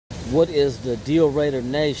What is the deal, Raider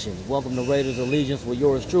Nation? Welcome to Raiders Allegiance with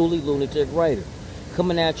yours truly, Lunatic Raider.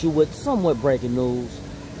 Coming at you with somewhat breaking news.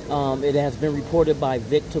 It has been reported by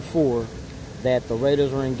Victor 4 that the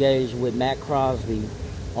Raiders are engaged with Max Crosby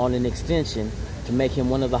on an extension to make him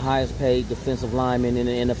one of the highest paid defensive linemen in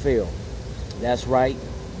the NFL. That's right,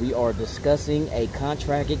 we are discussing a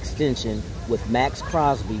contract extension with Max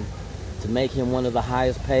Crosby to make him one of the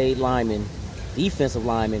highest paid linemen, defensive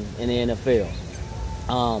linemen in the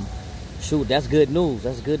NFL. Shoot, that's good news.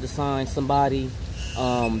 That's good to sign somebody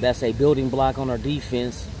that's a building block on our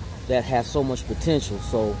defense that has so much potential.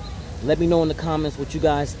 So let me know in the comments what you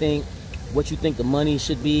guys think, what you think the money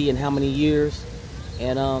should be and how many years.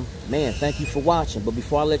 And man, thank you for watching. But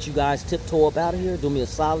before I let you guys tiptoe up out of here, do me a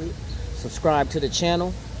solid, subscribe to the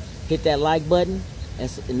channel, hit that like button,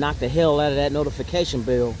 and knock the hell out of that notification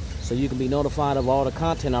bell so you can be notified of all the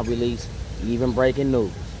content I release, even breaking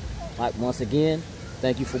news. Like, once again,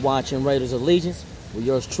 thank you for watching Raiders Allegiance with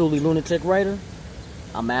yours truly, Lunatic Raider.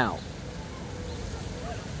 I'm out.